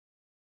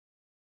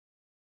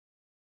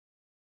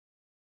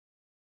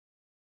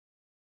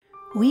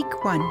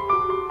Week 1.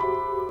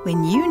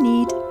 When you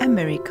need a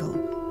miracle.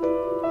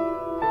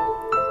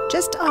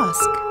 Just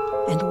ask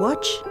and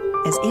watch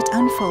as it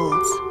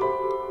unfolds.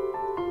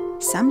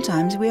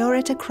 Sometimes we are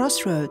at a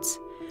crossroads,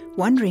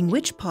 wondering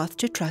which path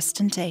to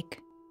trust and take,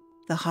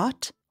 the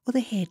heart or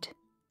the head.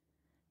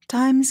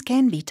 Times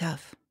can be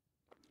tough.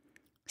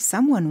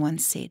 Someone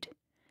once said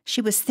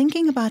she was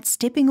thinking about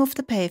stepping off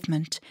the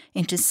pavement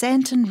into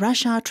Sandton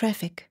rush hour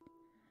traffic.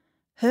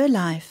 Her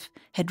life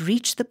had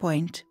reached the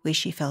point where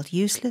she felt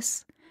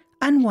useless,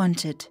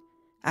 unwanted,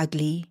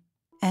 ugly,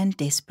 and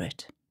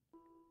desperate.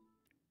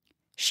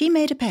 She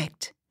made a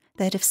pact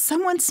that if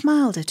someone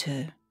smiled at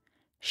her,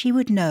 she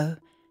would know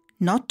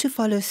not to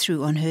follow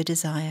through on her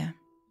desire.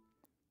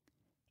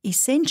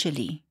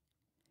 Essentially,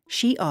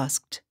 she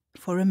asked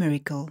for a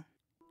miracle.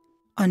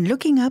 On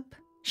looking up,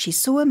 she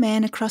saw a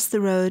man across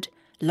the road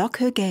lock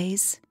her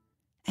gaze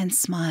and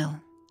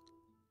smile.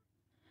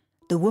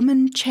 The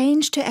woman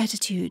changed her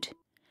attitude,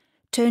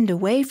 turned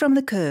away from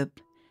the curb,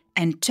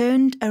 and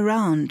turned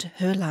around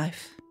her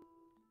life.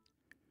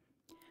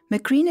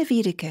 Macrina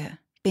Wiedeke,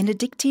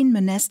 Benedictine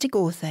monastic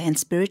author and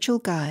spiritual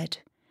guide,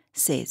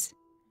 says,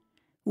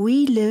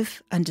 "We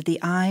live under the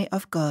eye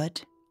of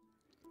God.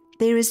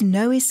 There is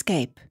no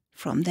escape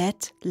from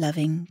that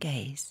loving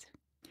gaze."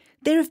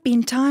 There have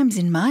been times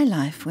in my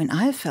life when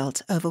I have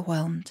felt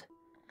overwhelmed,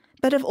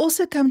 but I've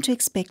also come to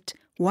expect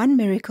one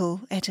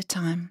miracle at a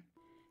time.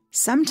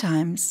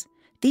 Sometimes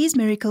these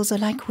miracles are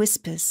like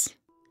whispers,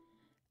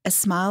 a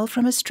smile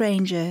from a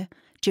stranger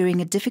during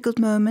a difficult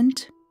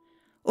moment,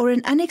 or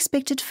an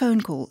unexpected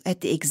phone call at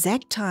the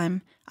exact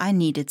time I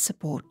needed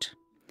support.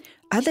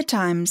 Other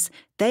times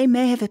they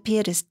may have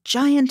appeared as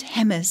giant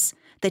hammers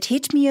that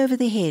hit me over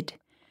the head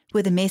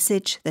with a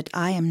message that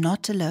I am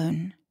not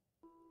alone.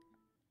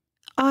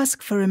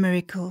 Ask for a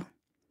miracle.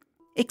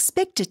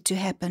 Expect it to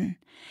happen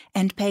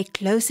and pay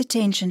close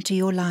attention to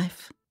your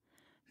life.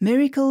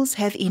 Miracles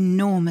have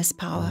enormous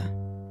power.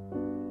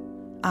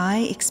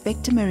 I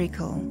expect a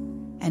miracle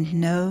and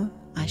know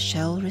I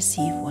shall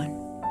receive one.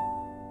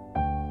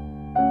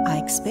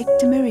 I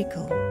expect a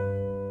miracle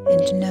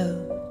and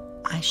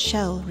know I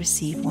shall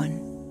receive one.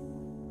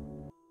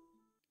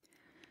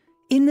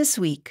 In this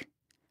week,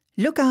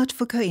 look out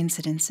for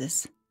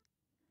coincidences.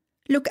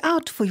 Look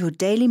out for your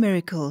daily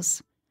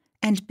miracles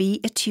and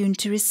be attuned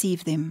to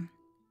receive them.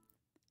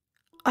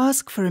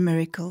 Ask for a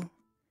miracle.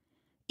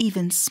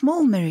 Even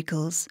small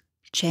miracles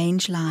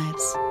change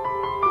lives.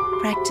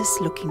 Practice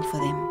looking for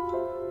them.